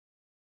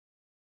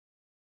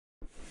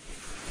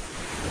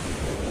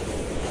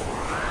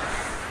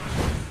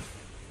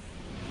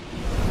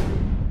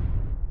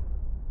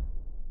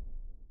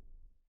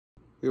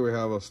Here we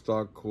have a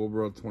stock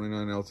Cobra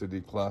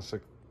 29LTD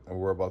Classic, and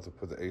we're about to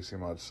put the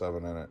Asymod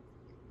 7 in it.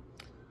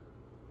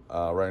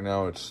 Right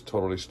now it's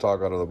totally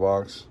stock out of the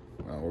box.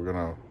 We're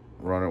gonna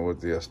run it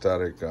with the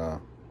static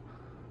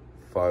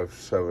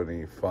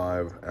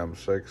 575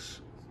 M6,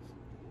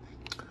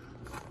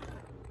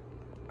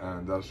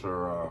 and that's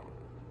our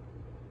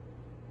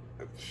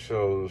it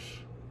shows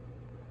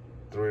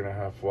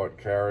 3.5 watt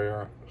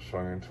carrier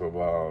swinging to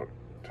about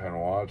 10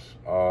 watts.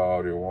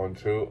 Audio 1,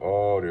 2,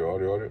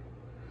 audio.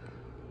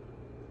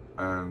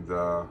 And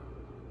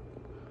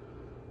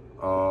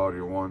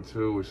audio 1,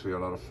 2, we see a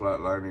lot of flat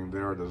lining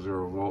there at the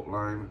 0 volt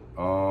line.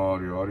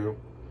 Audio.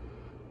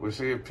 We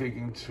see it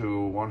peaking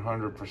to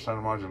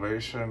 100%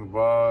 modulation,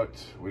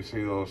 but we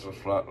see those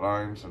flat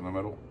lines in the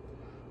middle.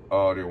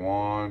 Audio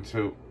 1,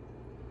 2.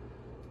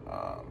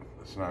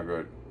 It's not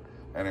good.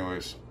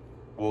 Anyways,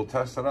 we'll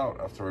test it out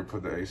after we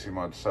put the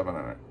Asymod 7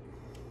 in it.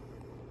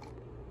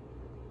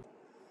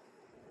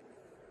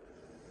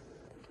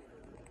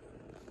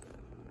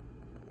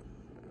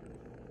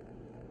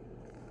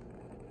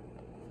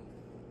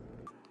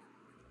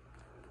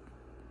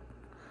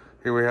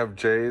 Here we have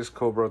Jay's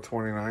Cobra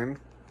 29,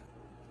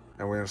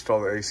 and we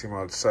installed the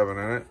Asymod 7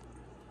 in it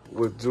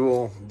with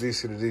dual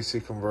DC to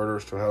DC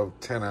converters to have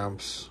 10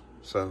 amps,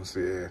 since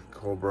the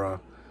Cobra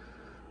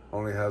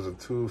only has a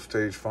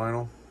 2-stage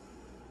final,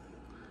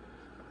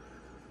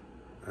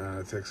 and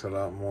it takes a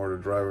lot more to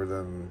drive it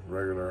than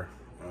regular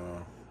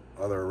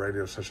other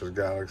radios such as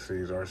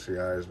Galaxies,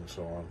 RCIs, and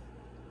so on.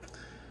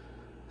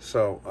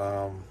 So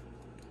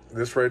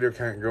this radio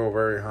can't go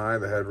very high.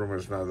 The headroom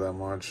is not that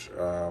much,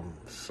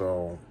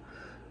 so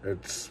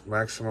it's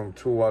maximum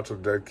 2 watts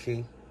of dead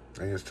key,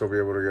 and you'll still be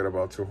able to get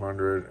about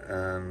 200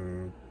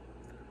 and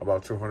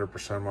about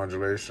 200%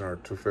 modulation, or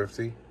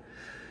 250.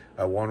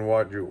 At 1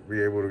 watt, you'll be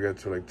able to get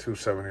to like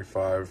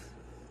 275.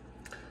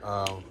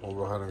 We'll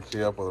go ahead and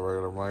key up with a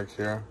regular mic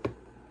here,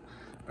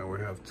 and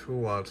we have 2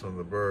 watts on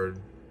the bird.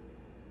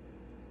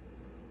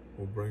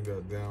 We'll bring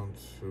that down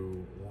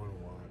to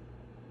 1 watt.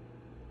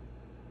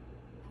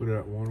 Put it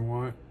at 1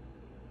 watt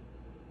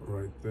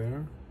right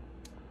there.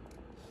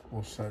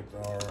 We'll set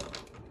our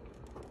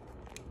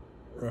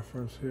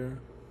reference here.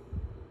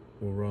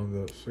 We'll run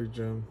the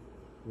SIG-GEM.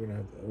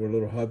 We're a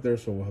little hot there,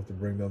 so we'll have to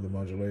bring down the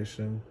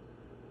modulation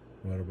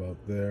right about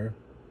there.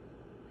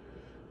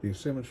 The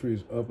asymmetry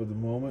is up at the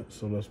moment,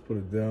 so let's put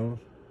it down.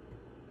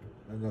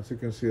 And as you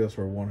can see, that's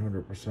our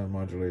 100%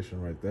 modulation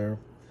right there.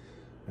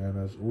 And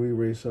as we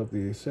raise up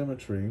the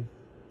asymmetry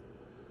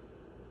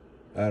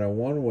at a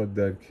 1 watt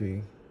dead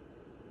key,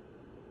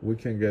 we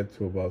can get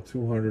to about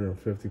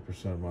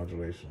 250%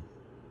 modulation.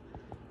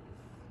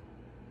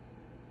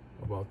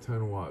 About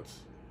 10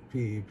 watts,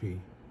 PEP.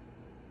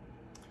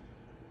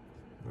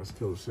 Let's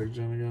kill the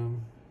SIG-GEM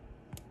again.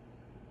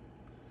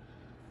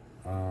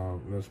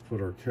 Let's put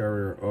our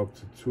carrier up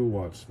to 2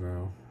 watts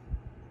now.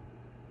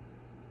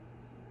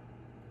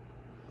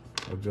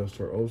 Adjust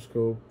our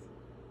O-scope.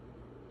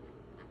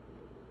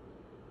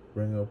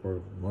 Bring up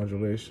our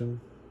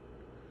modulation.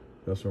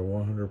 That's our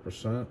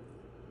 100%.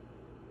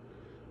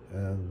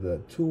 And the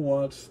 2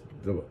 watts,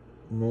 the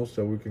most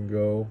that we can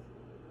go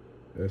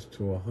is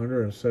to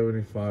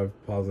 175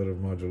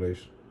 positive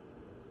modulation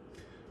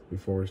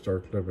before we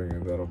start clipping,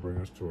 and that'll bring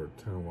us to our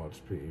 10 watts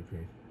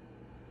PEP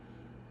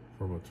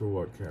from a 2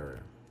 watt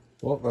carrier.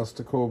 Well, that's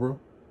the Cobra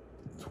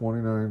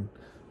 29.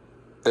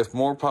 If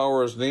more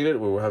power is needed,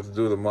 we will have to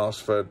do the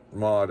MOSFET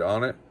mod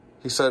on it.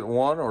 He said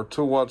 1 or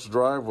 2 watts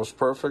drive was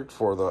perfect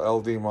for the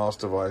LD MOS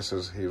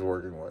devices he's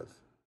working with.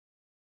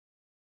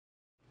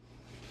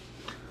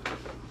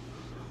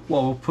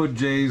 Well, we'll put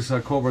Jay's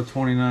Cobra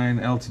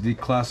 29LTD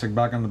Classic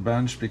back on the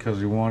bench because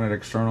he wanted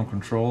external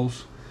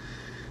controls,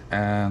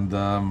 and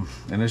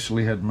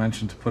initially had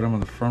mentioned to put him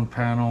on the front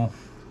panel.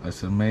 I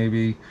said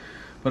maybe,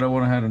 but I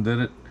went ahead and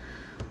did it.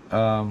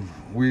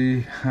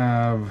 We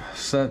have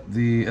set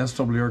the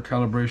SWR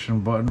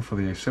calibration button for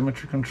the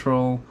asymmetry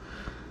control,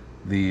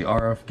 the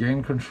RF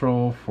gain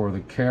control for the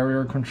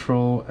carrier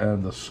control,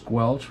 and the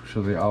squelch, which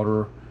is the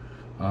outer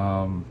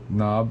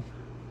knob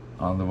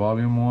on the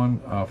volume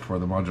one, for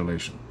the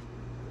modulation.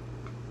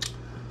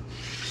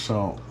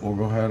 So we'll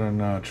go ahead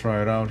and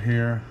try it out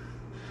here.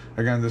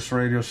 Again, this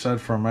radio is set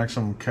for a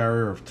maximum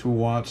carrier of 2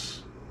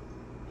 watts.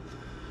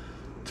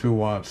 2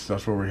 watts,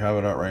 that's where we have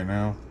it at right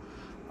now.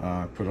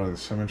 Put the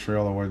symmetry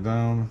all the way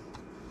down.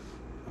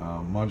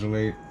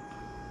 Modulate.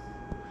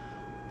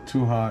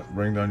 Too hot,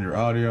 bring down your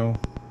audio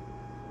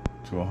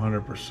to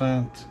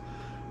 100%.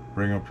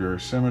 Bring up your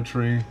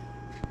symmetry.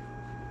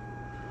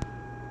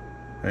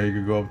 And you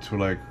could go up to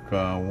like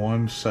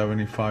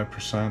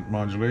 175%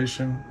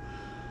 modulation.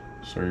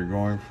 So you're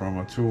going from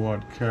a 2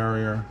 watt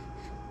carrier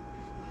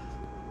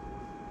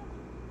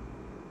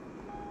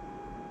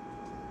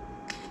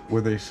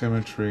with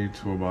asymmetry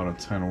to about a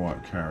 10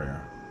 watt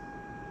carrier.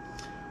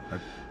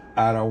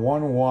 At a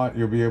 1 watt,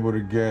 you'll be able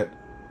to get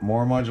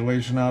more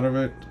modulation out of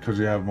it because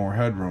you have more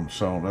headroom.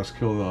 So let's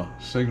kill the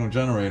signal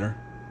generator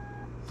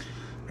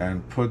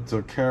and put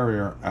the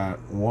carrier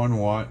at 1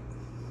 watt.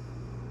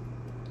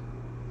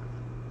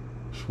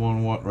 It's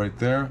 1 watt right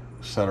there.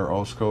 set our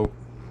oscope,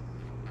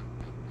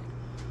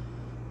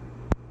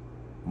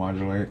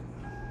 modulate,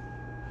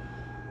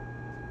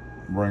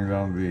 bring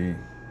down the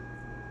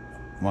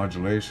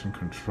modulation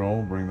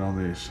control, bring down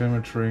the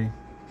asymmetry,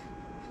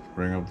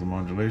 bring up the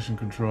modulation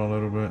control a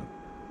little bit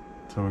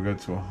till we get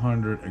to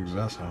 100.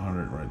 That's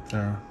 100 right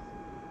there.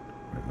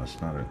 Wait,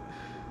 that's not it.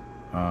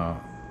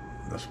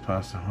 That's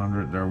past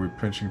 100. There, we're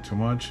pinching too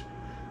much.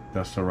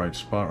 That's the right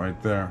spot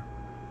right there.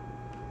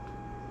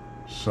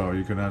 So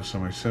you can add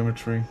some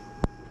asymmetry,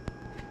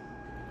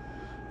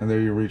 and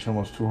there you reach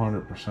almost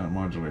 200%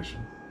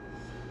 modulation.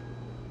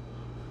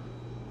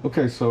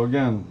 Okay, so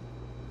again,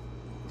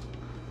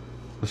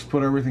 let's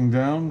put everything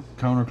down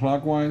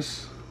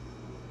counterclockwise.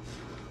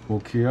 We'll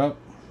key up.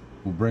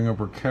 We'll bring up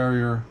our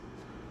carrier,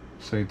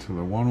 say to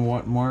the 1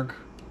 watt mark.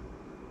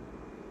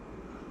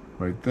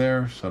 Right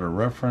there, set a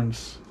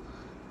reference.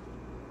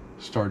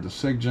 Start the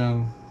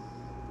SIGGEN.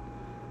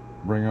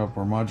 Bring up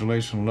our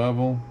modulation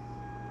level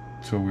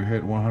till we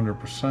hit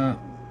 100%.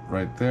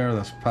 Right there,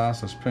 that's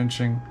past, that's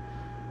pinching.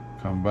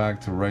 Come back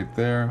to right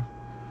there.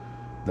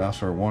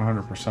 That's our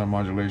 100%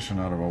 modulation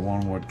out of a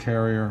 1 watt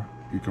carrier.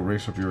 You can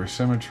raise up your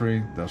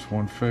asymmetry. That's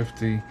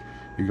 150.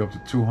 You go up to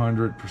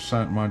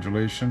 200%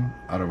 modulation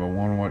out of a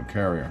 1 watt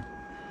carrier.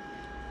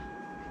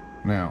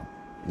 Now,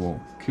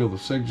 we'll kill the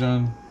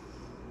SIGGEN.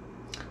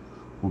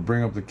 We'll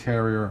bring up the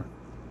carrier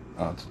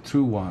to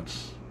 2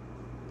 watts,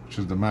 which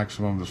is the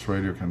maximum this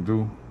radio can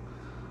do.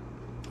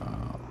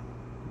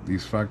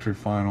 These factory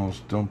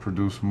finals don't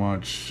produce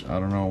much. I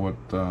don't know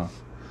what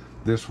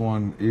this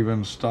one,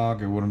 even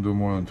stock, it wouldn't do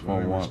more than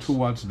 12 watts. 2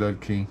 watts dead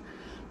key.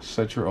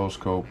 Set your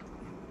oscope.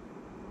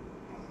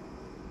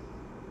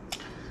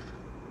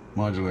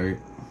 Modulate.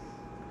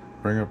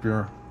 Bring up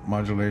your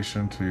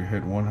modulation till you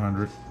hit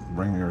 100.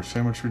 Bring your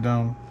asymmetry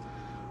down.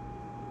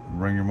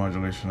 Bring your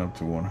modulation up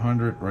to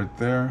 100 right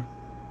there.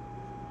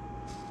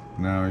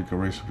 Now you can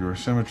raise up your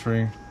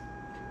asymmetry,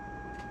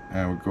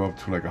 and we go up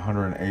to like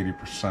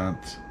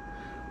 180%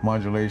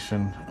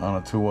 modulation on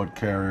a 2 watt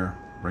carrier.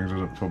 Brings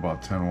us up to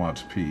about 10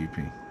 watts PEP.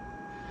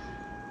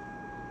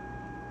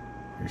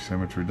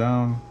 Asymmetry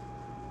down,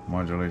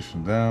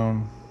 modulation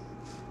down,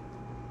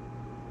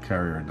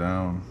 carrier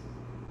down.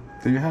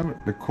 There you have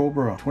it, the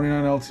Cobra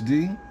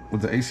 29LTD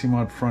with the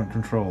Asymod front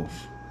controls.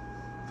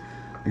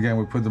 Again,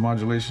 we put the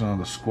modulation on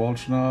the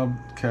squelch knob,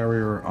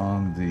 carrier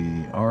on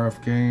the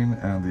RF gain,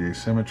 and the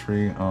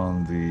asymmetry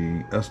on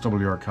the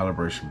SWR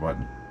calibration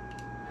button.